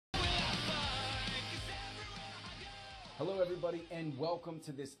Hello, everybody, and welcome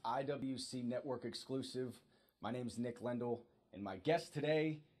to this IWC Network exclusive. My name is Nick Lendl, and my guest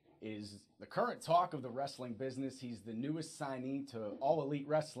today is the current talk of the wrestling business. He's the newest signee to All Elite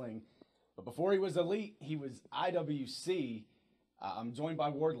Wrestling, but before he was Elite, he was IWC. I'm joined by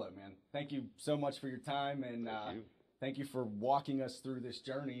Wardlow, man. Thank you so much for your time, and thank you for walking us through this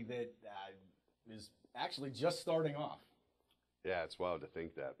journey that is actually just starting off. Yeah, it's wild to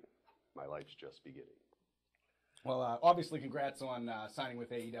think that my life's just beginning. Well, obviously, congrats on signing with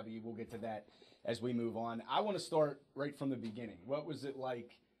AEW. We'll get to that as we move on. I want to start right from the beginning. What was it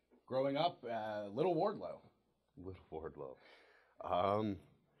like growing up, little Wardlow? Little Wardlow.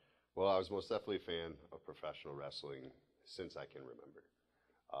 Well, I was most definitely a fan of professional wrestling since I can remember.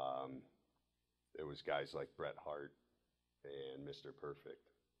 It was guys like Bret Hart and Mr. Perfect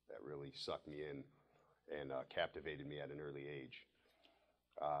that really sucked me in and captivated me at an early age.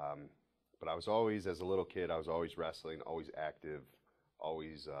 But I was always, as a little kid, I was always wrestling, always active,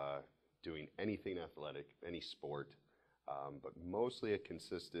 always doing anything athletic, any sport. But mostly it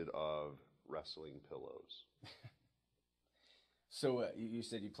consisted of wrestling pillows. So you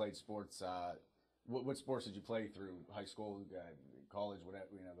said you played sports. What sports did you play through high school, college, whatever,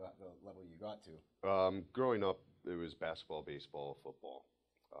 the level you got to? Growing up, it was basketball, baseball, football.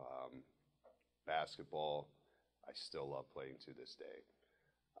 Basketball, I still love playing to this day.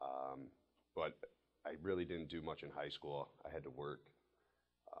 But I really didn't do much in high school. I had to work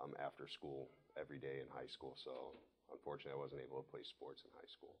after school every day in high school, so unfortunately I wasn't able to play sports in high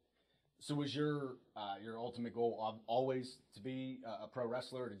school. So was your ultimate goal always to be a pro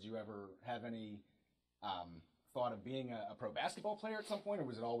wrestler? Did you ever have any thought of being a pro basketball player at some point, or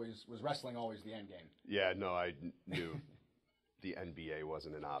was wrestling always the end game? Yeah, no, I knew the NBA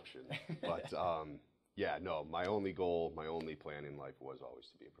wasn't an option, but yeah, no, my only goal, my only plan in life was always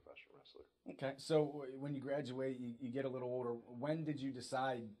to be a professional wrestler. Okay, so when you graduate, you get a little older. When did you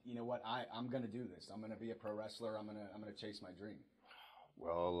decide, you know what, I'm going to do this. I'm going to be a pro wrestler. I'm going to chase my dream.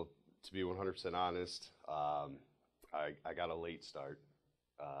 Well, to be 100% honest, I got a late start.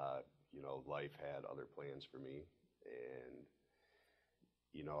 Life had other plans for me, and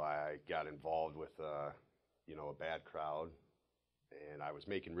I got involved with a bad crowd. And I was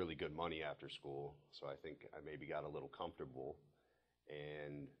making really good money after school, so I think I maybe got a little comfortable.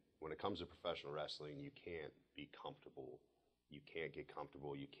 And when it comes to professional wrestling, you can't be comfortable. You can't get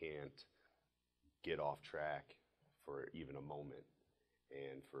comfortable. You can't get off track for even a moment.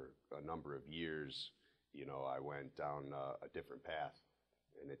 And for a number of years, I went down a different path.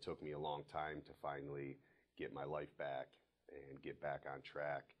 And it took me a long time to finally get my life back and get back on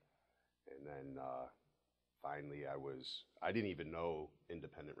track. And then finally, I didn't even know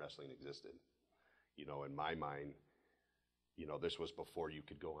independent wrestling existed. In my mind, this was before you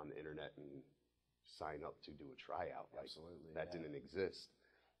could go on the internet and sign up to do a tryout. Absolutely. That didn't exist.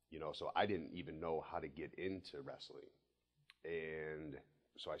 So I didn't even know how to get into wrestling. And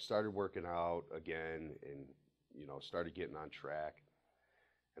so I started working out again and, started getting on track.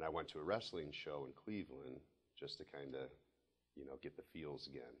 And I went to a wrestling show in Cleveland just to kind of, get the feels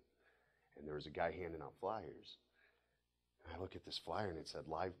again. And there was a guy handing out flyers. And I look at this flyer and it said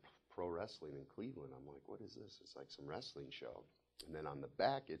Live Pro Wrestling in Cleveland. I'm like, what is this? It's like some wrestling show. And then on the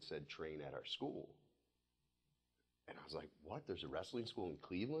back it said train at our school. And I was like, what? There's a wrestling school in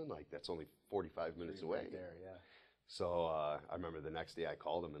Cleveland? Like, that's only 45 minutes away. Right there, yeah. So I remember the next day I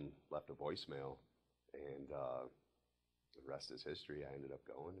called him and left a voicemail. And the rest is history. I ended up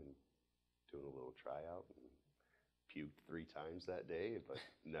going and doing a little tryout. And puked 3 times that day, but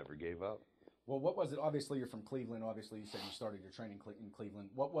never gave up. Well, what was it? Obviously, you're from Cleveland. Obviously, you said you started your training in Cleveland.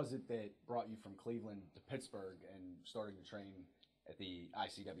 What was it that brought you from Cleveland to Pittsburgh and starting to train at the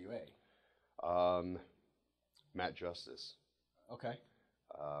ICWA? Matt Justice. Okay.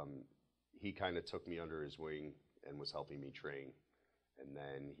 He kind of took me under his wing and was helping me train. And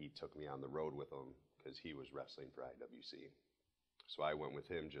then he took me on the road with him because he was wrestling for IWC. So I went with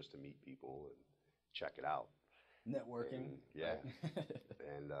him just to meet people and check it out. Networking. And, yeah.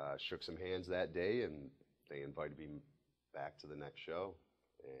 And shook some hands that day, and they invited me back to the next show,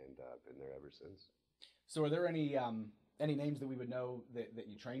 and I've been there ever since. So are there any names that we would know that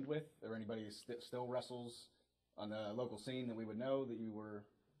you trained with, or anybody who still wrestles on the local scene that we would know that you were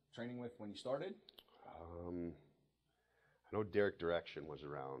training with when you started? I know Derek Direction was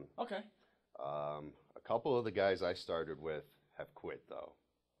around. Okay. A couple of the guys I started with have quit, though.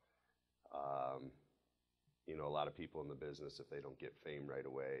 A lot of people in the business, if they don't get fame right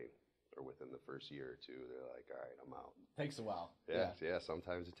away or within the first year or two, they're like, all right, I'm out. Takes a while. Yeah.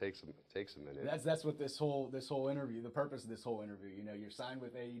 Sometimes it takes a minute. That's what this whole interview, the purpose of this whole interview. You're signed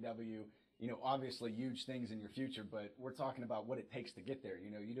with AEW. obviously huge things in your future, but we're talking about what it takes to get there.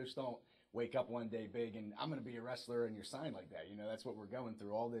 You just don't wake up one day big and I'm going to be a wrestler and you're signed like that. That's what we're going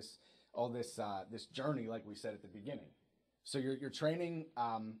through, all this journey, like we said at the beginning. So you're training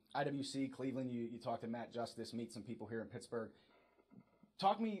IWC, Cleveland. You talk to Matt Justice, meet some people here in Pittsburgh.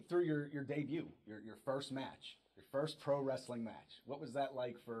 Talk me through your debut, your first match, your first pro wrestling match. What was that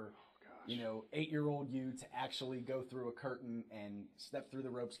like for, 8-year-old you to actually go through a curtain and step through the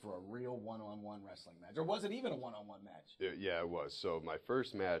ropes for a real one-on-one wrestling match? Or was it even a one-on-one match? Yeah, it was. So my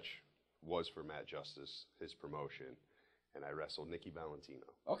first match was for Matt Justice, his promotion, and I wrestled Nikki Valentino.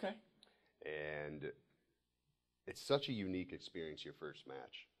 Okay. And it's such a unique experience, your first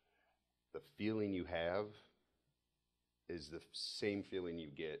match. The feeling you have is the same feeling you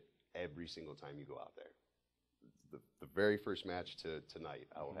get every single time you go out there. The very first match to tonight,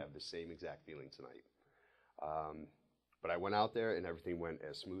 I will have the same exact feeling tonight. But I went out there and everything went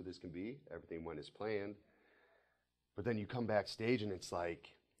as smooth as can be. Everything went as planned. But then you come backstage and it's like,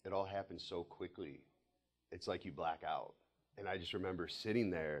 it all happens so quickly. It's like you black out. And I just remember sitting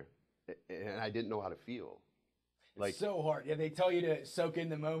there and I didn't know how to feel. It's so hard. Yeah, they tell you to soak in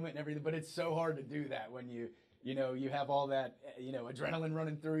the moment and everything, but it's so hard to do that when you have all that, adrenaline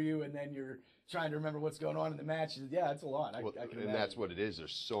running through you, and then you're trying to remember what's going on in the match. Yeah, it's a lot. I can imagine. And that's what it is.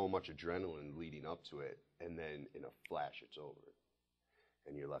 There's so much adrenaline leading up to it, and then in a flash, it's over.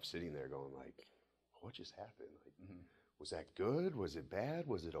 And you're left sitting there going like, what just happened? Like, was that good? Was it bad?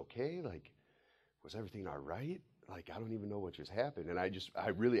 Was it okay? Like, was everything all right? Like, I don't even know what just happened. And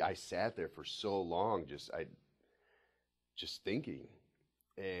I sat there for so long, just thinking.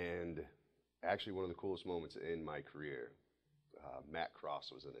 And actually, one of the coolest moments in my career, Matt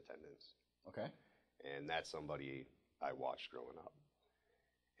Cross was in attendance. Okay. And that's somebody I watched growing up.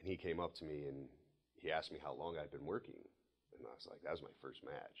 And he came up to me and he asked me how long I'd been working. And I was like, that was my first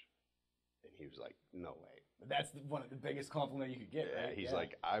match. And he was like, no way. That's one of the biggest compliments you could get, right? He's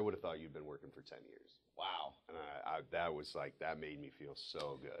like, I would have thought you'd been working for 10 years. Wow. And that made me feel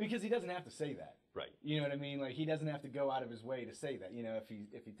so good. Because he doesn't have to say that. Right. You know what I mean? Like, he doesn't have to go out of his way to say that.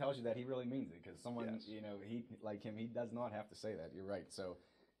 If he tells you that, he really means it. Because someone, he does not have to say that. You're right. So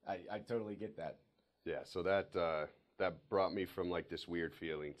I totally get that. Yeah. So that brought me from like this weird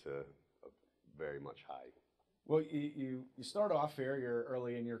feeling to a very much high. Well, you start off here. You're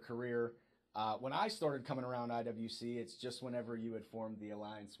early in your career. When I started coming around IWC, it's just whenever you had formed the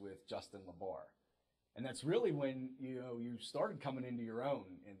alliance with Justin LaBar. And that's really when you started coming into your own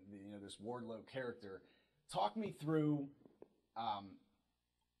in this Wardlow character. Talk me through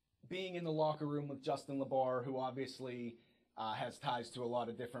being in the locker room with Justin LaBar, who obviously has ties to a lot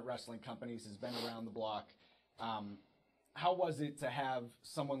of different wrestling companies, has been around the block. How was it to have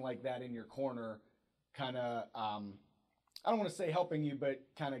someone like that in your corner, kind of, I don't want to say helping you, but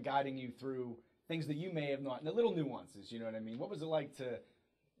kind of guiding you through things that you may have not, the little nuances, you know what I mean? What was it like to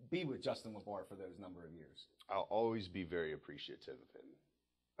be with Justin LaBar for those number of years? I'll always be very appreciative of him.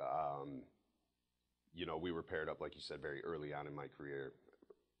 We were paired up, like you said, very early on in my career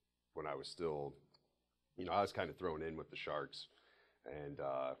when I was still, I was kind of thrown in with the Sharks. And,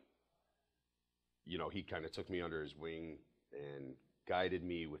 he kind of took me under his wing and guided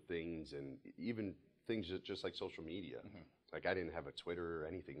me with things, and even things just like social media. Like, I didn't have a Twitter or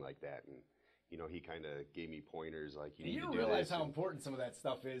anything like that. And, he kind of gave me pointers like, you don't realize how important some of that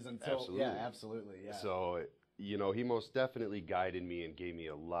stuff is until, absolutely. Yeah, absolutely, yeah. So, he most definitely guided me and gave me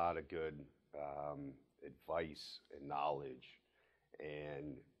a lot of good advice and knowledge,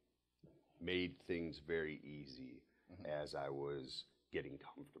 and made things very easy as I was getting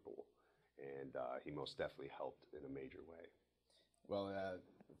comfortable. And he most definitely helped in a major way. Well,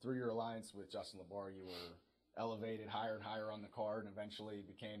 through your alliance with Justin LaBar, you were elevated higher and higher on the card, and eventually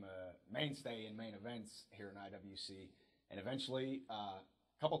became a mainstay in main events here in IWC, and eventually a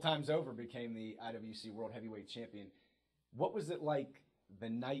couple times over became the IWC World Heavyweight Champion. What was it like the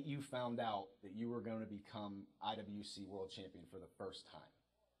night you found out that you were going to become IWC World Champion for the first time?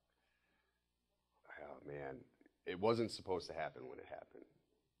 Oh, man. It wasn't supposed to happen when it happened.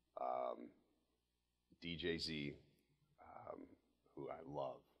 DJZ, who I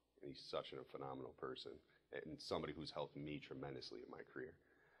love, and he's such a phenomenal person, and somebody who's helped me tremendously in my career.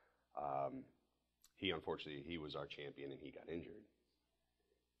 Unfortunately, he was our champion, and he got injured.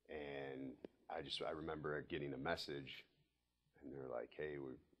 And I remember getting a message, and they're like, hey,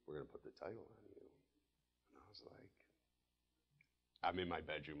 we're going to put the title on you. And I was like, I'm in my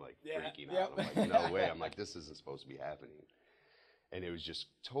bedroom, like, freaking out. I'm like, no way. I'm like, this isn't supposed to be happening. And it was just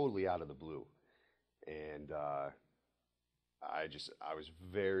totally out of the blue. And I was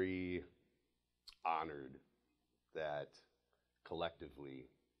very honored that collectively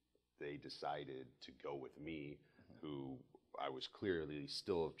they decided to go with me, who I was clearly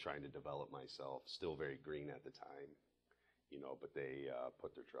still trying to develop myself, still very green at the time, you know, but they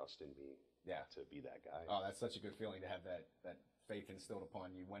put their trust in me to be that guy. Oh, that's such a good feeling to have that faith instilled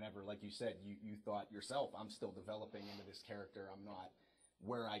upon you whenever, like you said, you thought yourself, I'm still developing into this character. I'm not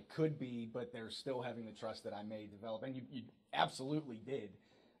where I could be, but they're still having the trust that I may develop. And you absolutely did.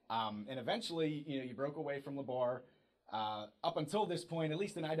 And eventually, you know, you broke away from LeBar. Up until this point, at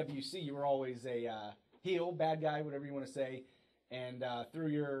least in IWC, you were always a heel, bad guy, whatever you want to say. And through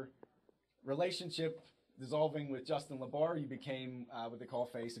your relationship dissolving with Justin LeBar, you became what they call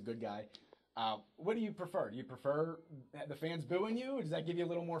face, a good guy. What do you prefer? Do you prefer the fans booing you? Does that give you a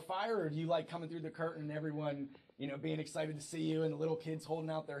little more fire? Or do you like coming through the curtain and everyone, you know, being excited to see you and the little kids holding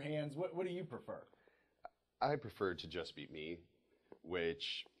out their hands? What do you prefer? I prefer to just be me,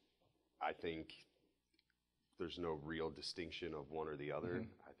 which I think there's no real distinction of one or the other.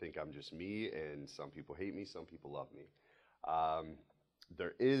 Mm-hmm. I think I'm just me, and some people hate me, some people love me.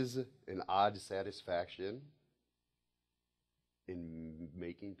 There is an odd satisfaction in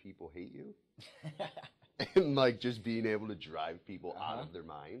making people hate you and like just being able to drive people out of their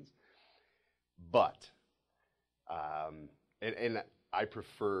minds. But, and I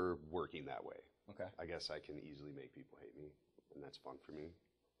prefer working that way. Okay. I guess I can easily make people hate me, and that's fun for me.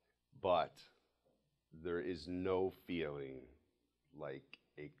 But there is no feeling like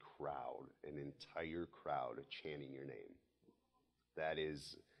a crowd, an entire crowd chanting your name. That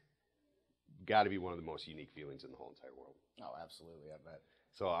is got to be one of the most unique feelings in the whole entire world. Oh, absolutely, I bet.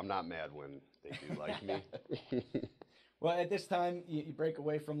 So I'm not mad when they do like me. Well, at this time, you break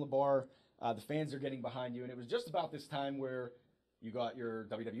away from LeBar. The fans are getting behind you, and it was just about this time where you got your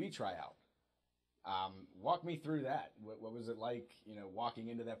WWE tryout. Walk me through that. What was it like, you know, walking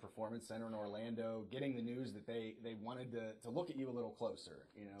into that performance center in Orlando, getting the news that they wanted to look at you a little closer?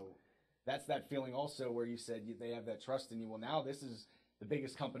 You know, that's that feeling also where you said they have that trust in you. Well, now this is the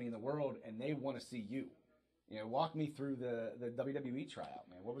biggest company in the world, and they want to see you. You know, walk me through the WWE tryout,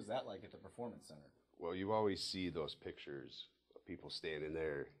 man. What was that like at the Performance Center? Well, you always see those pictures of people standing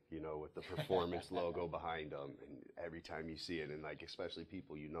there, you know, with the Performance logo behind them, and every time you see it, and like especially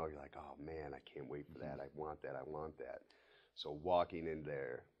people you know, you're like, oh man, I can't wait for that. I want that. I want that. So walking in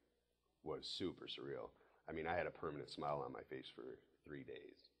there was super surreal. I mean, I had a permanent smile on my face for 3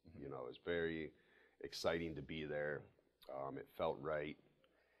 days. You know, it was very exciting to be there. It felt right,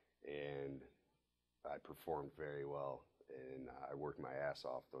 and I performed very well, and I worked my ass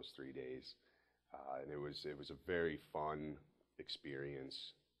off those 3 days, and it was a very fun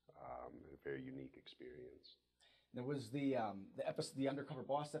experience, a very unique experience. There was the episode, the Undercover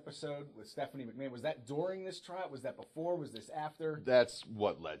Boss episode with Stephanie McMahon. Was that during this tryout? Was that before? Was this after? That's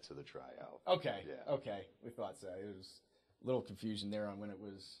what led to the tryout. Okay. Yeah. Okay. We thought so. It was a little confusion there on when it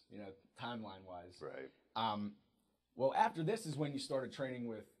was, you know, timeline wise. Right. Well, after this is when you started training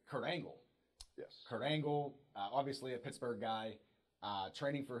with Kurt Angle. Yes. Kurt Angle, obviously a Pittsburgh guy,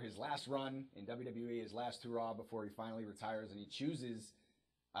 training for his last run in WWE, his last hurrah before he finally retires, and he chooses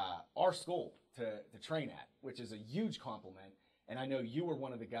our school to train at, which is a huge compliment. And I know you were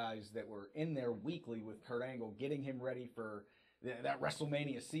one of the guys that were in there weekly with Kurt Angle, getting him ready for that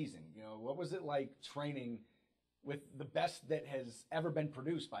WrestleMania season. You know, what was it like training with the best that has ever been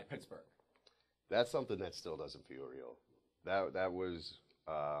produced by Pittsburgh? That's something that still doesn't feel real. That was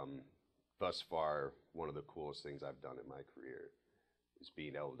thus far one of the coolest things I've done in my career, is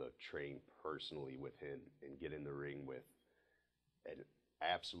being able to train personally with him and get in the ring with an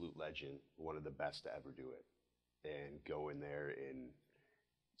absolute legend, one of the best to ever do it, and go in there and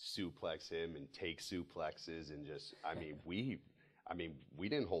suplex him and take suplexes and just, we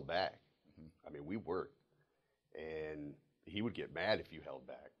didn't hold back. I mean, we worked, and he would get mad if you held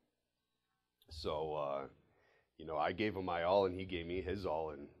back. So, you know, I gave him my all, and he gave me his all,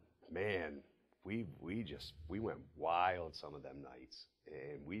 and man, we went wild some of them nights,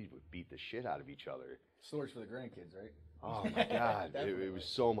 and we would beat the shit out of each other. Stories for the grandkids, right? Oh my God, it was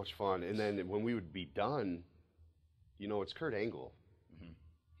so much fun. And then when we would be done, you know, it's Kurt Angle. Mm-hmm.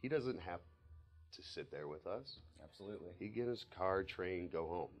 He doesn't have to sit there with us. Absolutely. He'd get his car, train, go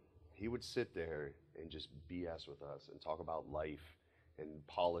home. He would sit there and just BS with us and talk about life and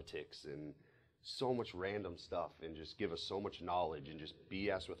politics and so much random stuff, and just give us so much knowledge and just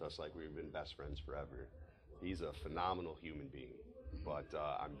BS with us like we've been best friends forever. He's a phenomenal human being, but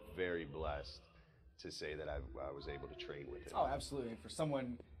I'm very blessed to say that I was able to train with him. Oh, absolutely. And for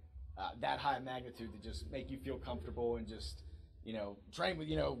someone that high of magnitude to just make you feel comfortable and just train with,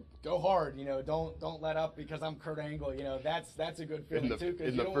 go hard, don't let up because I'm Kurt Angle, that's a good feeling too.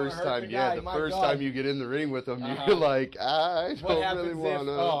 In the first time, the first time you get in the ring with him, you're like, I don't really want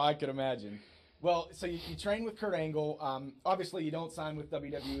to. Oh, I could imagine. Well, so you train with Kurt Angle. Obviously, you don't sign with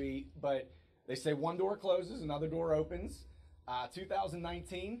WWE, but they say one door closes, another door opens.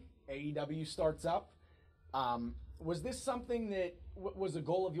 2019, AEW starts up. Was this something that was a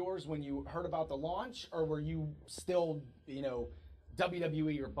goal of yours when you heard about the launch, or were you still,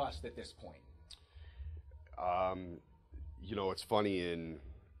 WWE or bust at this point? It's funny, in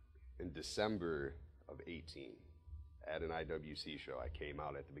December of 18, at an IWC show, I came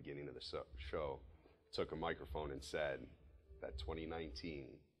out at the beginning of the show, took a microphone and said that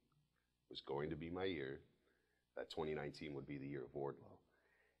 2019 was going to be my year, that 2019 would be the year of Wardlow.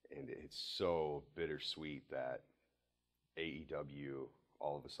 And it's so bittersweet that AEW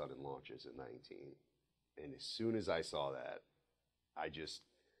all of a sudden launches in 19. And as soon as I saw that, I just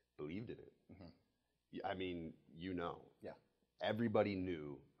believed in it. Mm-hmm. I mean, Yeah. Everybody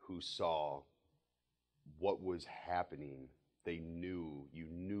knew who saw what was happening. You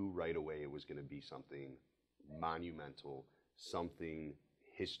knew right away it was going to be something monumental, something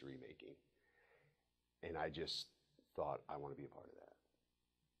history making. And I just thought, I want to be a part of that.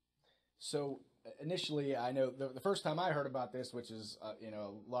 So initially, I know the first time I heard about this, which is, a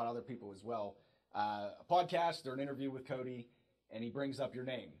lot of other people as well, a podcast or an interview with Cody, and he brings up your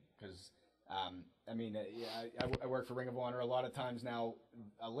name because, I work for Ring of Honor. A lot of times now,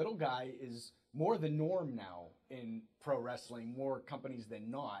 a little guy is more the norm now in pro wrestling, more companies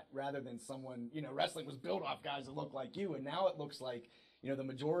than not, rather than someone, wrestling was built off guys that look like you, and now it looks like, the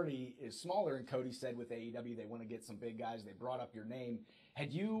majority is smaller, and Cody said with AEW they want to get some big guys. They brought up your name.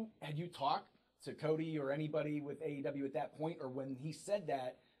 Had you talked to Cody or anybody with AEW at that point, or when he said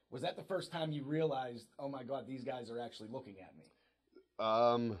that, was that the first time you realized, oh my God, these guys are actually looking at me?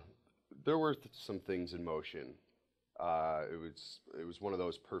 There were some things in motion. It was one of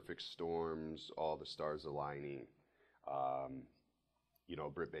those perfect storms, all the stars aligning.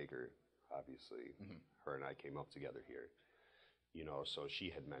 Britt Baker, obviously, mm-hmm. Her and I came up together here. So she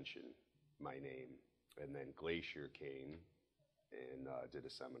had mentioned my name, and then Glacier came and did a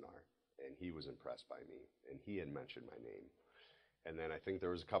seminar, and he was impressed by me, and he had mentioned my name. And then I think there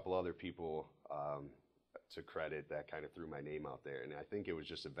was a couple other people to credit that kind of threw my name out there, and I think it was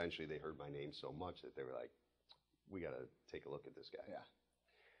just eventually they heard my name so much that they were like, we got to take a look at this guy. Yeah.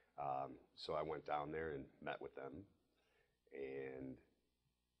 So I went down there and met with them, and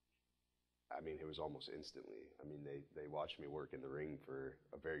it was almost instantly. They watched me work in the ring for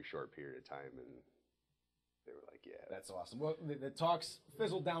a very short period of time, and they were like, yeah. That's awesome. Well, the talks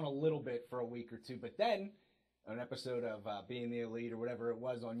fizzled down a little bit for a week or two, but then an episode of Being the Elite or whatever it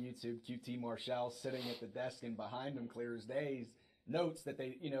was on YouTube, QT Marshall sitting at the desk, and behind him, clear as day, notes that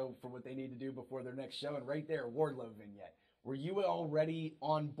they, for what they need to do before their next show, and right there, Wardlow vignette. Were you already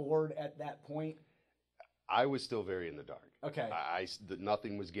on board at that point? I was still very in the dark. Okay.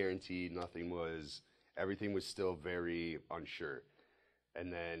 Nothing was guaranteed. Everything was still very unsure.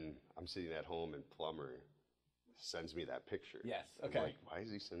 And then I'm sitting at home, and Plummer sends me that picture. Yes. Okay. I'm like, why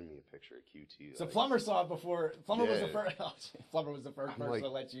is he sending me a picture of QT? So Plummer saw it before. Plummer was the first. Plummer was the first person to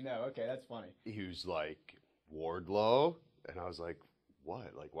let you know. Okay, that's funny. He was like, Wardlow, and I was like,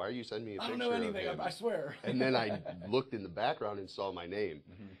 what? Like, why are you sending me a picture? I don't know anything. I swear. And then I looked in the background and saw my name,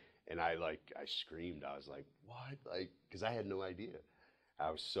 mm-hmm. and I screamed. I was like, what? Because I had no idea. I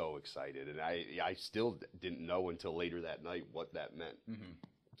was so excited, and I still didn't know until later that night what that meant. Mm-hmm.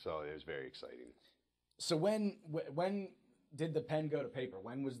 So it was very exciting. So when did the pen go to paper?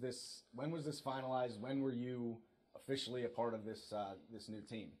 When was this finalized? When were you officially a part of this new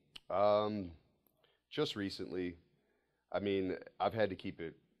team? Just recently. I've had to keep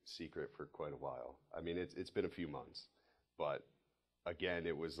it secret for quite a while. It's been a few months, but again,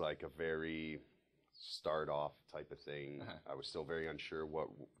 it was like a very start off type of thing. Uh-huh. I was still very unsure what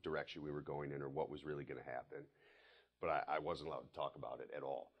direction we were going in or what was really going to happen, but I wasn't allowed to talk about it at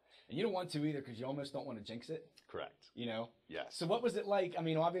all. And you don't want to either because you almost don't want to jinx it. Correct. Yes. So what was it like?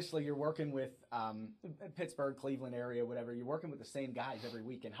 Obviously you're working with Pittsburgh, Cleveland area, whatever. You're working with the same guys every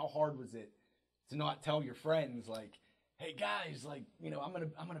week, and how hard was it to not tell your friends like, hey guys, I'm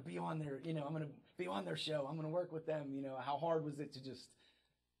gonna be on their, I'm gonna be on their show. I'm gonna work with them. How hard was it to just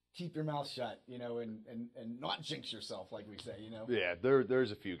keep your mouth shut, and not jinx yourself, like we say, Yeah,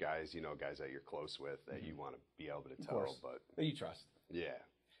 there's a few guys, guys that you're close with that mm-hmm. you want to be able to tell, but that you trust. Yeah.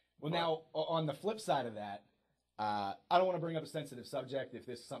 Well, now on the flip side of that, I don't want to bring up a sensitive subject. If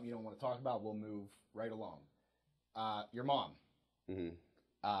this is something you don't want to talk about, we'll move right along. Your mom.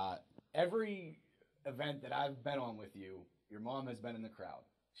 Mm-hmm. Every event that I've been on with you, your mom has been in the crowd.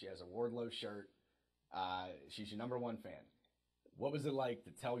 She has a Wardlow shirt. She's your number one fan. What was it like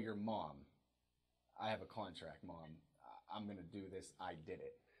to tell your mom, I have a contract, Mom. I'm going to do this. I did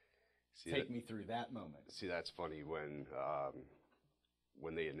it. Take me through that moment. See, that's funny when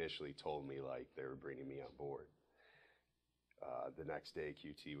they initially told me like they were bringing me on board. The next day,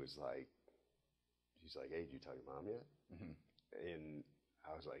 QT was like, he's like, hey, did you tell your mom yet? Mm-hmm. And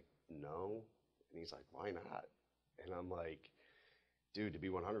I was like, no. And he's like, why not? And I'm like, dude, to be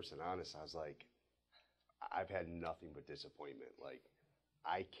 100% honest, I was like, I've had nothing but disappointment. Like,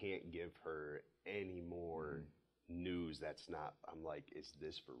 I can't give her any more news that's not, I'm like, is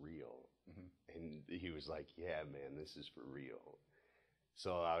this for real? Mm-hmm. And he was like, yeah, man, this is for real.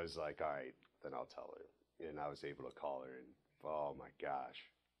 So I was like, all right, then I'll tell her. And I was able to call her, and oh my gosh,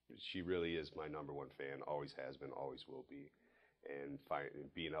 she really is my number one fan, always has been, always will be. And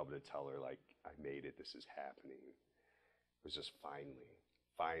being able to tell her, like, I made it, this is happening, was just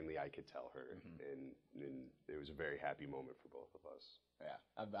finally I could tell her. Mm-hmm. and it was a very happy moment for both of us.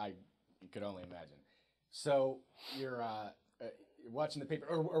 Yeah, I could only imagine. So you're watching the paper,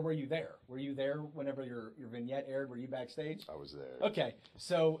 or were you there? Were you there whenever your vignette aired? Were you backstage? I was there. Okay,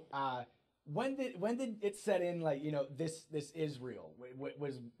 so when did it set in? Like, you know, this is real.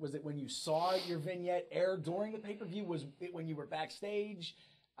 Was it when you saw your vignette air during the pay-per-view? Was it when you were backstage?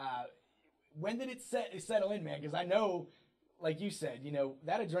 When did it settle in, man? Because I know, like you said, you know,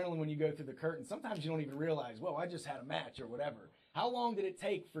 that adrenaline when you go through the curtain, sometimes you don't even realize, well, I just had a match or whatever. How long did it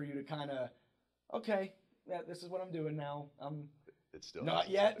take for you to kind of, okay, yeah, this is what I'm doing now? It's still not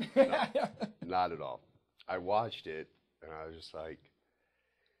yet. No, not at all. I watched it and I was just like,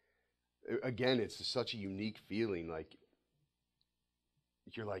 again, it's such a unique feeling. Like,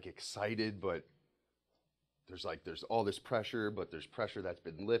 you're like excited, but there's all this pressure, but there's pressure that's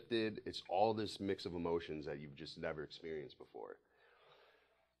been lifted. It's all this mix of emotions that you've just never experienced before.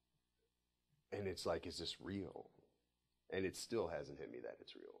 And it's like, is this real? And it still hasn't hit me that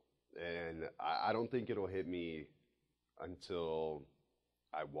it's real. And I don't think it'll hit me until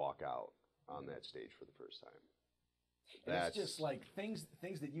I walk out on that stage for the first time. It's just like things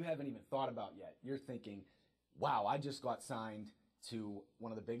that you haven't even thought about yet. You're thinking, wow, I just got signed to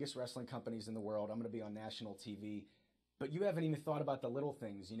one of the biggest wrestling companies in the world. I'm going to be on national TV. But you haven't even thought about the little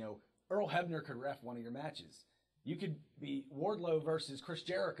things. You know, Earl Hebner could ref one of your matches. You could be Wardlow versus Chris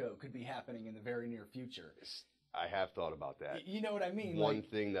Jericho could be happening in the very near future. I have thought about that. You know what I mean? One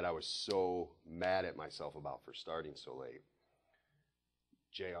thing that I was so mad at myself about for starting so late,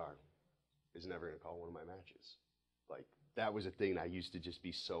 JR is never going to call one of my matches. Like, that was a thing I used to just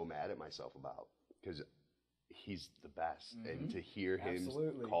be so mad at myself about, because he's the best. Mm-hmm. And to hear him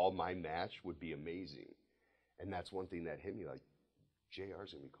call my match would be amazing. And that's one thing that hit me, like,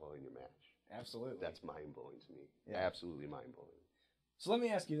 JR's going to be calling your match. Absolutely. That's mind-blowing to me. Yeah. Absolutely mind-blowing. So let me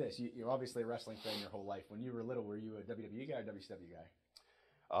ask you this. You're obviously a wrestling fan your whole life. When you were little, were you a WWE guy or WCW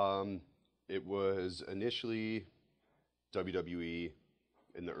guy? It was initially WWE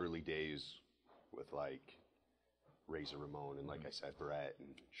in the early days with, like, Razor Ramon and, like I said, Brett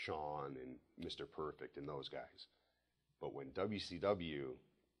and Shawn and Mr. Perfect and those guys. But when WCW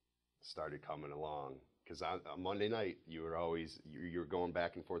started coming along, because on Monday night, you were going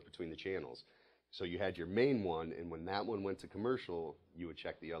back and forth between the channels. So you had your main one, and when that one went to commercial, you would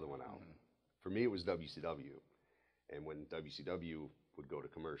check the other one out. Mm-hmm. For me, it was WCW. And when WCW would go to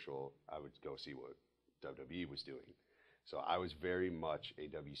commercial, I would go see what WWE was doing. So I was very much a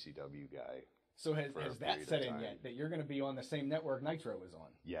WCW guy. So has that set in yet, that you're going to be on the same network Nitro was on?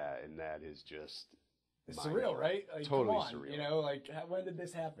 Yeah, and that is just... It's surreal, right? Like, totally surreal. You know, like, when did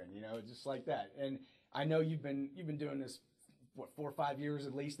this happen? You know, just like that. And I know you've been doing this, 4 or 5 years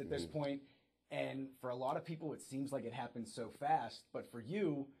at least at this point. And for a lot of people, it seems like it happens so fast. But for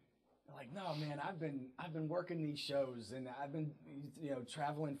you, you're like, no, man, I've been working these shows, and I've been, you know,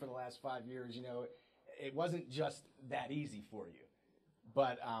 traveling for the last 5 years. You know, it wasn't just that easy for you.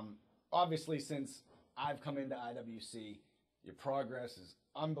 But obviously, since I've come into IWC, your progress is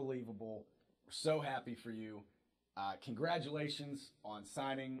unbelievable. We're so happy for you. Congratulations on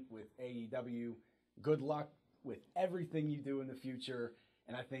signing with AEW. Good luck with everything you do in the future.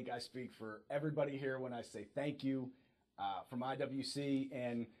 And I think I speak for everybody here when I say thank you from IWC,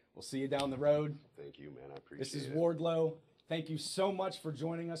 and we'll see you down the road. Thank you, man. I appreciate it. This is Wardlow. Thank you so much for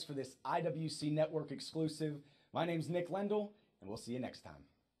joining us for this IWC Network exclusive. My name's Nick Lendl, and we'll see you next time.